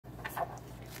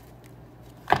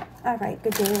All right,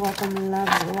 good day, welcome,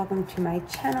 love, welcome to my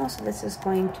channel. So this is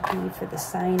going to be for the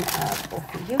sign of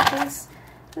Ophiuchus.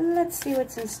 Let's see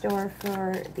what's in store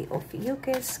for the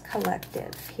Ophiuchus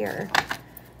collective here.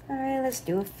 All right, let's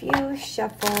do a few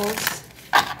shuffles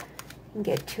and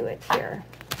get to it here.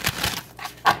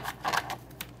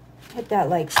 Hit that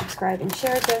like, subscribe, and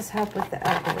share. It does help with the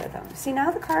algorithm. See, now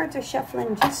the cards are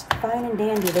shuffling just fine and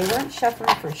dandy. They weren't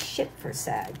shuffling for shit for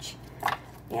Sag.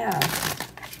 Yeah.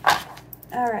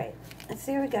 All right, let's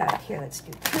see what we got here. Let's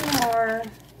do 2 more.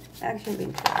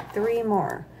 Actually, 3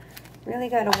 more. Really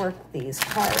got to work these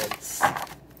cards. All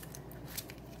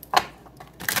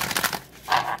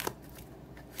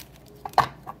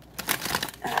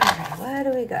right, what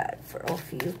do we got for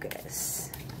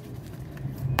Ophiuchus?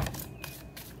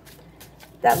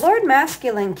 That Lord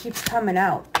Masculine keeps coming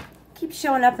out. Keeps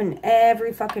showing up in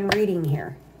every fucking reading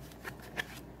here.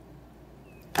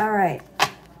 All right.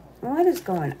 What is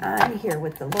going on here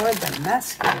with the Lord the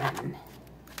Masculine?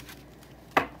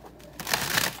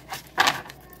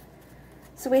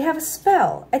 So we have a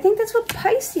spell. I think that's what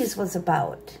Pisces was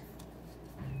about.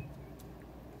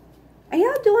 Are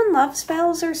y'all doing love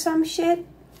spells or some shit?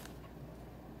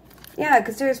 Yeah,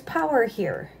 because there's power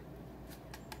here.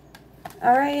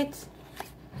 All right.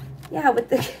 Yeah, with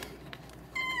the...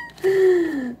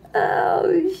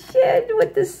 oh shit,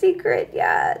 with the secret.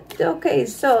 Yeah, okay,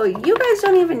 so you guys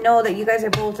don't even know that you guys are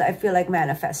both, I feel like,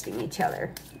 manifesting each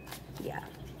other. Yeah,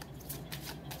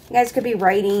 you guys could be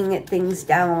writing things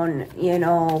down, you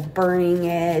know, burning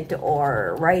it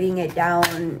or writing it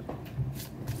down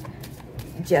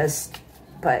just,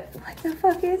 but what the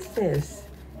fuck is this?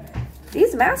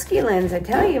 These masculines, I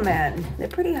tell you, man, they're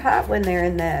pretty hot when they're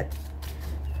in that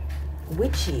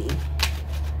witchy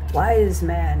wise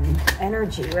man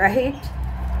energy, right?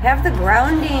 Have the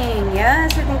grounding.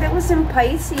 Yes, I think that was in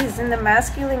Pisces, and the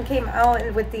masculine came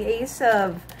out with the Ace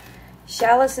of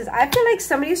Chalices. I feel like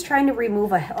somebody's trying to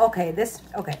remove a... Okay, this...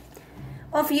 Okay.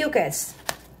 Ophiuchus.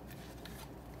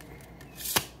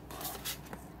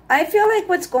 I feel like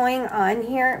what's going on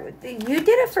here... You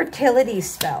did a fertility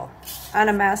spell on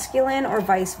a masculine or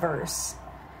vice versa.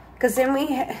 Because then we...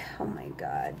 Oh my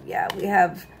God. Yeah, we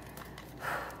have...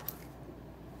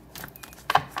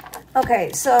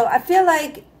 Okay, so I feel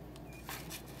like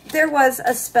there was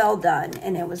a spell done,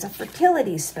 and it was a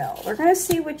fertility spell. We're going to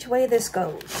see which way this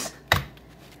goes.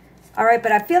 All right,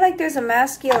 but I feel like there's a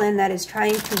masculine that is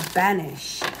trying to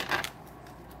banish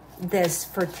this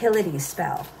fertility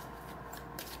spell.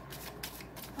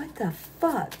 What the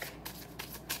fuck?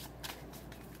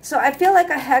 So I feel like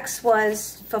a hex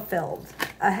was fulfilled.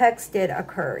 A hex did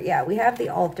occur. Yeah, we have the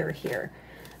altar here.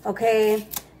 Okay,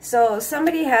 so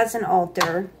somebody has an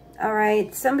altar. All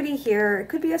right, somebody here, it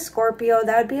could be a Scorpio.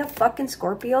 That would be a fucking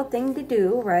Scorpio thing to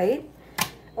do, right?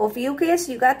 Ophiuchus,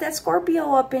 you got that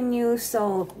Scorpio up in you,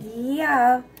 so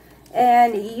yeah.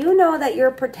 And you know that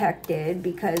you're protected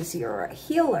because you're a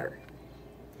healer.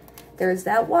 There's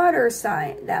that water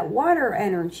sign, that water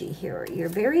energy here. You're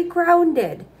very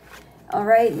grounded, all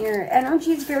right? Your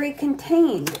energy is very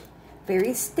contained,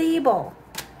 very stable.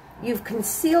 You've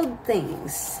concealed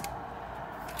things.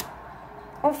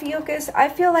 Ophiuchus, I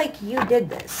feel like you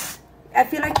did this. I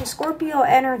feel like your Scorpio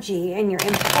energy and your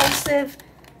impulsive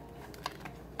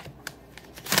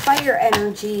fire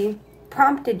energy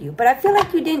prompted you. But I feel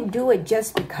like you didn't do it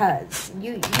just because.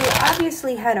 You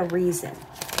obviously had a reason,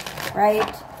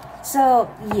 right? So,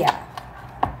 yeah.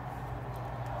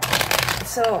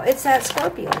 So, it's that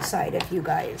Scorpio side of you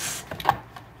guys.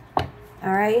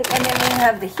 All right? And then we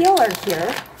have the healer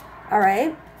here, all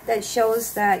right? That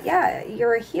shows that, yeah,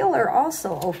 you're a healer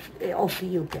also,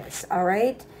 Ophiuchus, all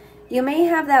right? You may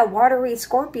have that watery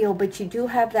Scorpio, but you do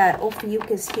have that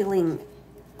Ophiuchus healing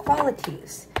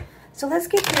qualities. So let's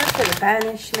get here for the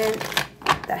banishment,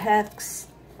 the hex.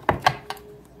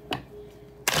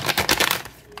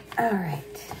 All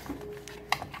right.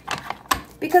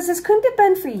 Because this couldn't have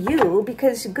been for you,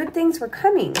 because good things were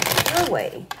coming your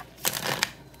way.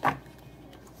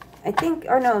 I think,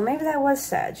 or no, maybe that was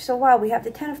Sag. So, wow, we have the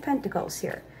 10 of Pentacles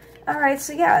here. All right,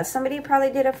 so yeah, somebody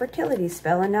probably did a fertility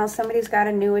spell, and now somebody's got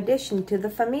a new addition to the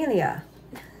familia.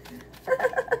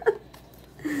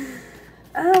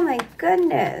 Oh, my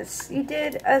goodness. You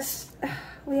did a...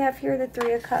 We have here the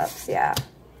 3 of Cups, yeah.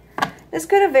 This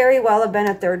could have very well have been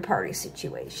a third-party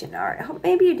situation. All right,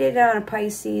 maybe you did it on a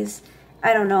Pisces.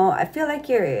 I don't know. I feel like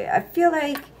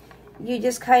you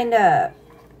just kind of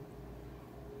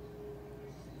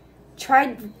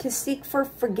tried to seek for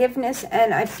forgiveness,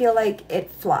 and I feel like it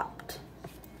flopped.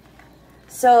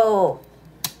 So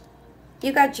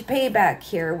you got your payback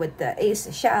here with the Ace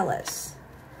of Chalice.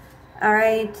 All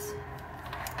right.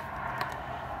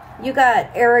 You got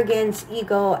arrogance,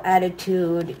 ego,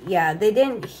 attitude. Yeah, they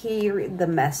didn't hear the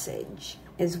message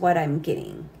is what I'm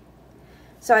getting.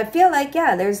 So I feel like,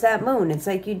 yeah, there's that moon. It's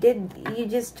like you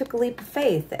just took a leap of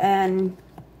faith and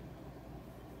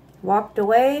walked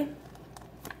away.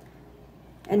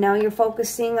 And now you're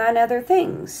focusing on other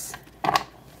things.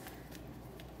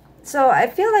 So I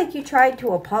feel like you tried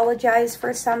to apologize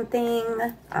for something.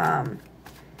 And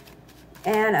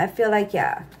I feel like,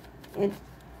 yeah, it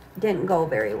didn't go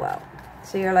very well.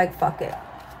 So you're like, fuck it.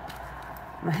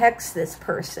 I'm gonna hex this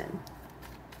person.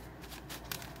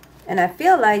 And I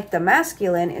feel like the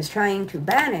masculine is trying to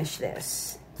banish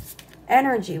this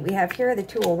energy. We have here the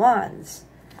Two of Wands.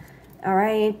 All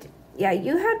right. Yeah,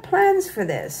 you had plans for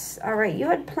this. All right. You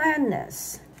had planned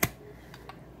this.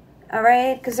 All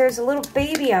right. Because there's a little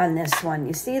baby on this one.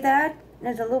 You see that?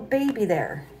 There's a little baby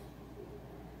there.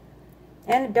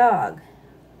 And a dog.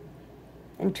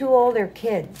 And 2 older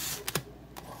kids.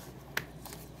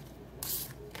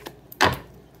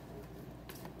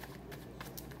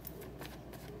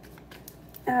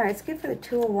 All right, let's get for the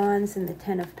Two of Wands and the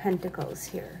 10 of Pentacles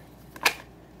here.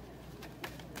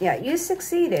 Yeah, you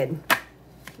succeeded.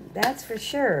 That's for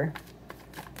sure.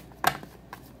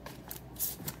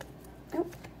 Oh.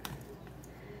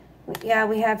 Yeah,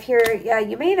 we have here, yeah,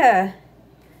 you made a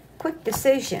quick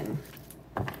decision.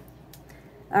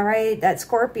 All right, that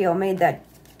Scorpio made that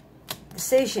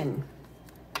decision.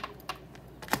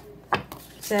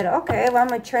 Said, okay, well, I'm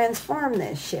going to transform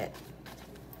this shit.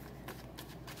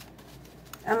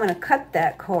 I'm going to cut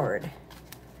that cord.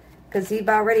 Because he's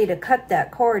about ready to cut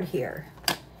that cord here.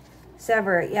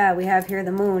 Sever it. Yeah, we have here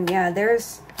the moon. Yeah,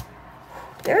 there's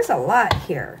a lot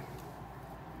here.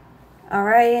 All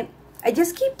right. I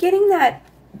just keep getting that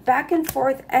back and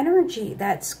forth energy.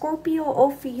 That Scorpio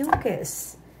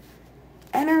Ophiuchus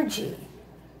energy.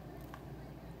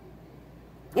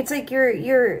 It's like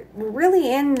you're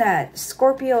really in that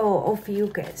Scorpio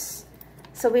Ophiuchus.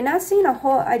 So we're not seeing a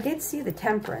whole... I did see the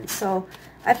Temperance. So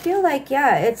I feel like,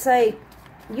 yeah, it's like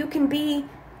you can be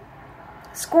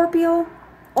Scorpio,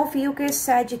 Ophiuchus,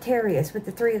 Sagittarius with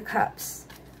the 3 of Cups.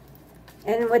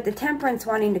 And with the Temperance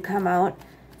wanting to come out,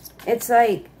 it's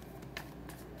like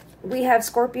we have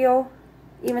Scorpio,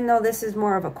 even though this is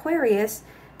more of Aquarius,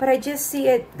 but I just see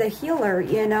it, the healer,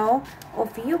 you know,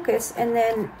 Ophiuchus, and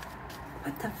then,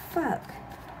 what the fuck?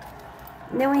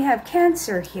 And then we have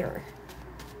Cancer here.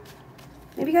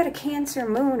 Maybe got a Cancer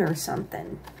moon or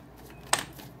something.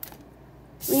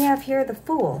 We have here the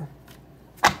Fool.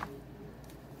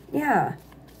 Yeah.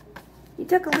 You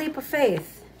took a leap of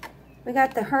faith. We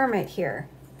got the Hermit here.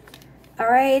 All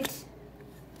right.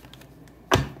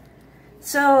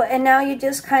 So, and now you're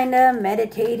just kind of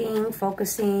meditating,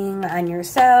 focusing on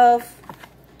yourself.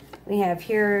 We have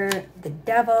here the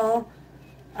Devil.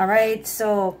 All right.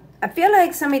 So, I feel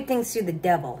like somebody thinks you're the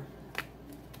devil.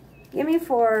 Give me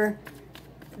for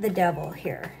the Devil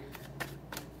here.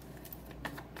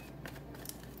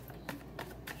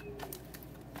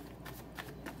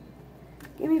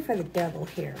 Give me for the Devil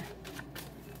here.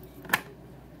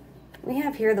 We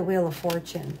have here the Wheel of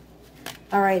Fortune.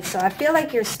 All right, so I feel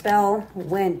like your spell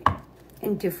went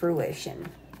into fruition.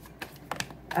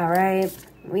 All right,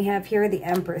 we have here the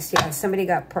Empress. Yeah, somebody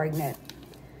got pregnant.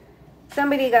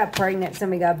 Somebody got pregnant,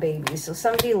 somebody got babies. So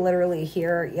somebody literally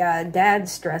here, yeah,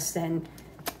 dad's stressing.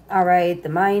 All right, the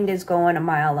mind is going a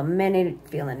mile a minute,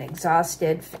 feeling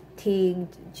exhausted,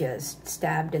 fatigued, just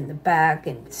stabbed in the back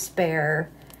in despair.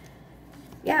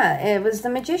 Yeah, it was the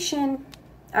Magician.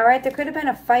 All right, there could have been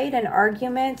a fight, an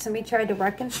argument. Somebody tried to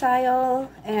reconcile,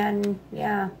 and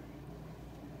yeah.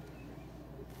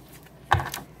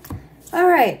 All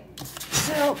right,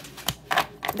 so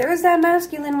there's that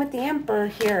masculine with the Emperor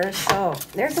here. So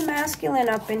there's a masculine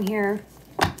up in here.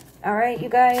 All right, you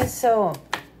guys. So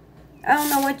I don't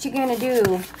know what you're going to do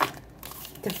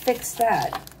to fix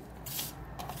that.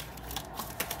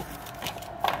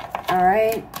 All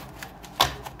right.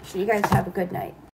 So you guys have a good night.